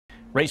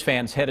Race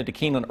fans headed to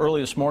Keeneland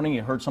early this morning.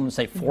 You heard someone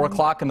say 4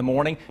 o'clock in the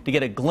morning to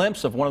get a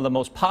glimpse of one of the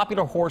most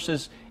popular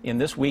horses in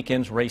this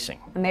weekend's racing.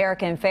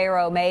 American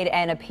Pharoah made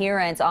an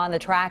appearance on the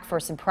track for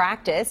some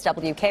practice.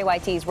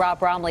 WKYT's Rob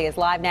Bromley is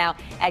live now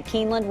at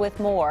Keeneland with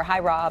more. Hi,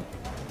 Rob.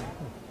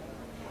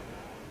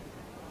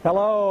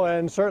 Hello,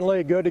 and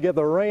certainly good to get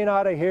the rain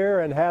out of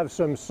here and have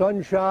some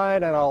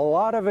sunshine and a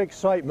lot of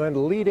excitement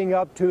leading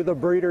up to the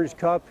Breeders'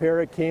 Cup here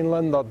at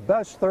Keeneland. The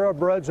best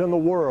thoroughbreds in the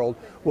world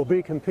will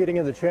be competing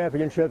in the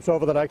championships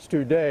over the next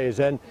 2 days,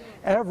 and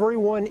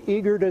everyone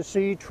eager to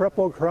see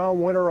Triple Crown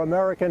winner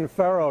American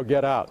Pharoah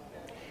get out.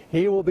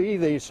 He will be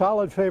the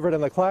solid favorite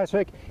in the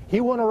Classic. He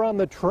won around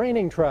the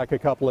training track a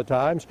couple of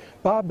times.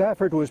 Bob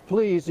Baffert was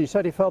pleased. He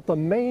said he felt the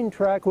main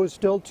track was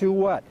still too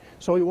wet,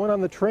 so he went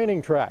on the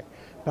training track.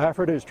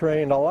 Baffert has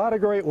trained a lot of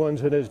great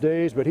ones in his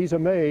days, but he's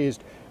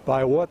amazed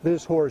by what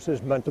this horse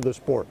has meant to the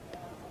sport.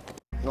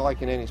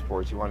 Like in any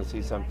sports, you want to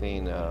see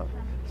something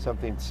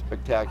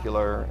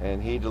spectacular,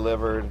 and he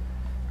delivered.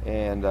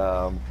 And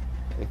I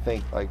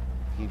think like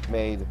he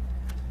made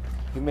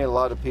a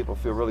lot of people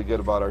feel really good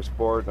about our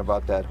sport and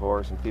about that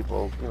horse. And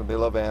people, they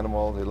love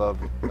animals, they love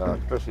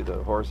especially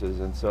the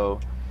horses. And so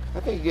I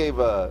think he gave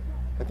I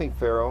think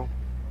Pharoah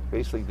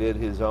basically did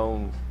his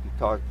own.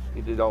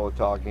 He did all the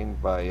talking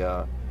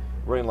by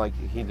running like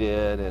he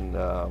did, and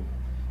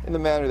in the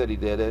manner that he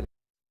did it.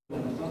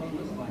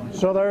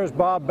 So there's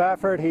Bob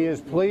Baffert. He is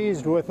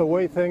pleased with the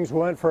way things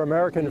went for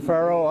American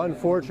Pharoah.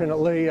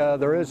 Unfortunately,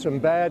 there is some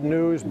bad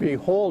news.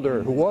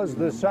 Beholder, who was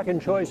the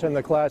second choice in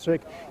the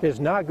Classic, is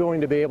not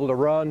going to be able to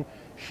run.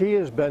 She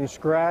has been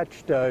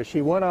scratched.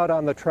 She went out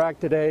on the track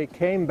today,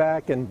 came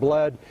back and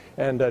bled,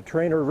 and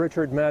trainer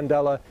Richard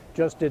Mandella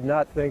just did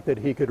not think that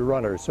he could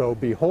run her. So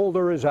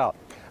Beholder is out.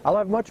 I'll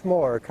have much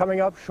more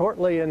coming up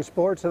shortly in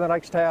sports in the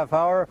next half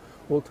hour.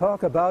 We'll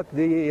talk about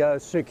the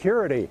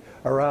security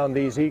around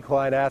these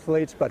equine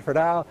athletes. But for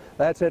now,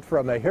 that's it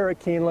from here at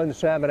Keeneland.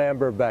 Sam and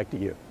Amber, back to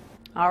you.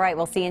 All right,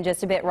 we'll see you in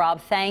just a bit, Rob.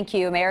 Thank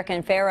you.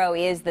 American Pharoah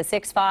is the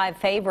 6'5"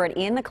 favorite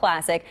in the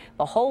Classic.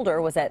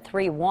 Beholder was at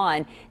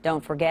 3-1.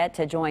 Don't forget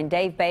to join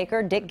Dave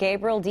Baker, Dick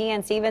Gabriel,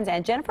 Deanne Stevens,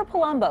 and Jennifer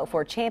Palumbo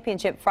for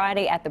Championship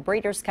Friday at the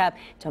Breeders' Cup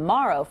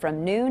tomorrow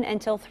from noon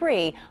until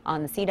 3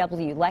 on the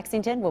CW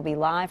Lexington. We'll be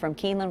live from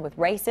Keeneland with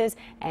races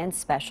and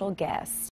special guests.